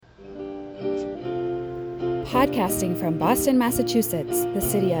Podcasting from Boston, Massachusetts, the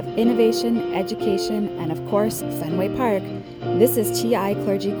city of innovation, education, and of course, Fenway Park, this is TI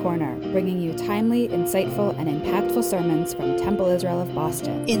Clergy Corner, bringing you timely, insightful, and impactful sermons from Temple Israel of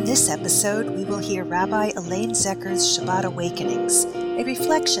Boston. In this episode, we will hear Rabbi Elaine Zecher's Shabbat Awakenings, a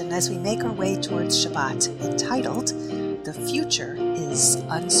reflection as we make our way towards Shabbat, entitled, "The Future is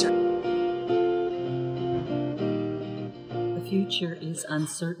Uncertain." The future is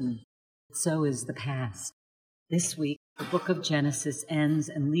uncertain. So is the past. This week, the book of Genesis ends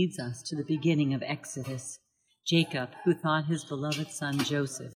and leads us to the beginning of Exodus. Jacob, who thought his beloved son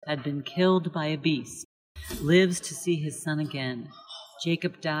Joseph had been killed by a beast, lives to see his son again.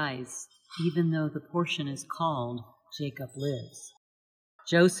 Jacob dies, even though the portion is called Jacob Lives.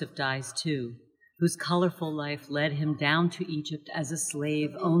 Joseph dies too, whose colorful life led him down to Egypt as a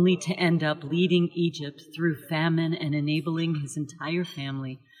slave, only to end up leading Egypt through famine and enabling his entire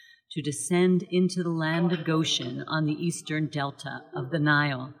family to descend into the land of Goshen on the eastern delta of the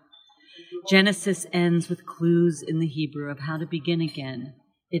Nile. Genesis ends with clues in the Hebrew of how to begin again.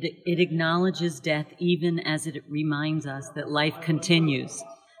 It acknowledges death even as it reminds us that life continues,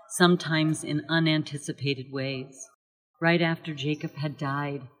 sometimes in unanticipated ways. Right after Jacob had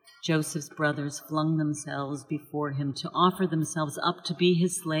died, Joseph's brothers flung themselves before him to offer themselves up to be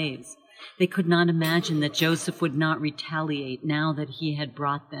his slaves. They could not imagine that Joseph would not retaliate now that he had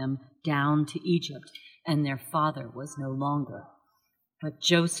brought them down to Egypt and their father was no longer. But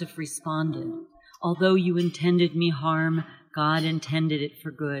Joseph responded, "Although you intended me harm, God intended it for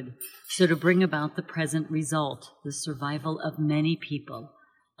good, so to bring about the present result, the survival of many people."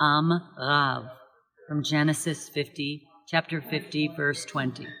 Am Rav, from Genesis 50, chapter 50, verse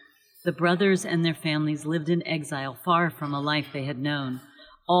 20. The brothers and their families lived in exile far from a life they had known.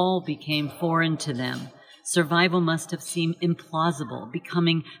 All became foreign to them. Survival must have seemed implausible.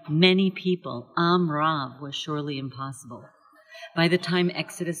 Becoming many people, Am Rav, was surely impossible. By the time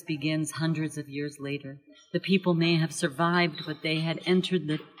Exodus begins hundreds of years later, the people may have survived, but they had entered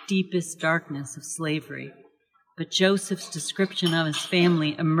the deepest darkness of slavery. But Joseph's description of his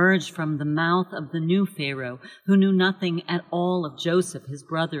family emerged from the mouth of the new Pharaoh, who knew nothing at all of Joseph, his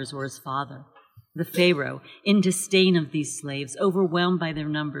brothers, or his father. The Pharaoh, in disdain of these slaves, overwhelmed by their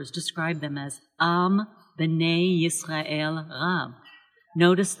numbers, described them as Am B'nai Yisrael Rav.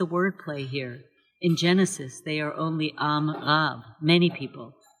 Notice the wordplay here. In Genesis, they are only Am Rav, many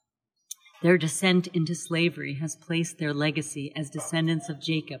people. Their descent into slavery has placed their legacy as descendants of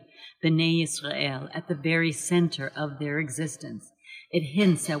Jacob, B'nai Yisrael, at the very center of their existence. It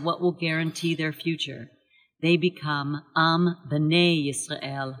hints at what will guarantee their future. They become Am B'nai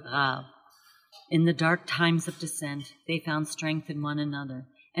Yisrael Rav. In the dark times of descent, they found strength in one another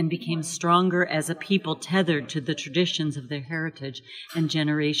and became stronger as a people tethered to the traditions of their heritage and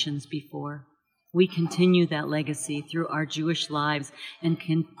generations before. We continue that legacy through our Jewish lives and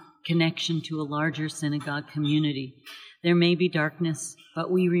connection to a larger synagogue community. There may be darkness,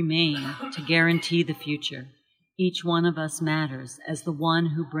 but we remain to guarantee the future. Each one of us matters as the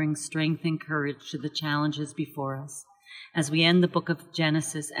one who brings strength and courage to the challenges before us. As we end the book of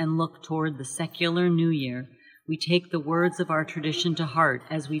Genesis and look toward the secular new year, we take the words of our tradition to heart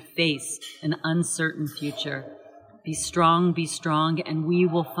as we face an uncertain future. Be strong, and we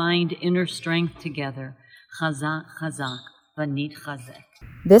will find inner strength together. Chazak, chazak, vanit chazek.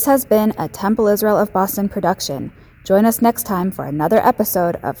 This has been a Temple Israel of Boston production. Join us next time for another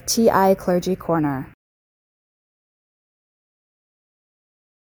episode of TI Clergy Corner.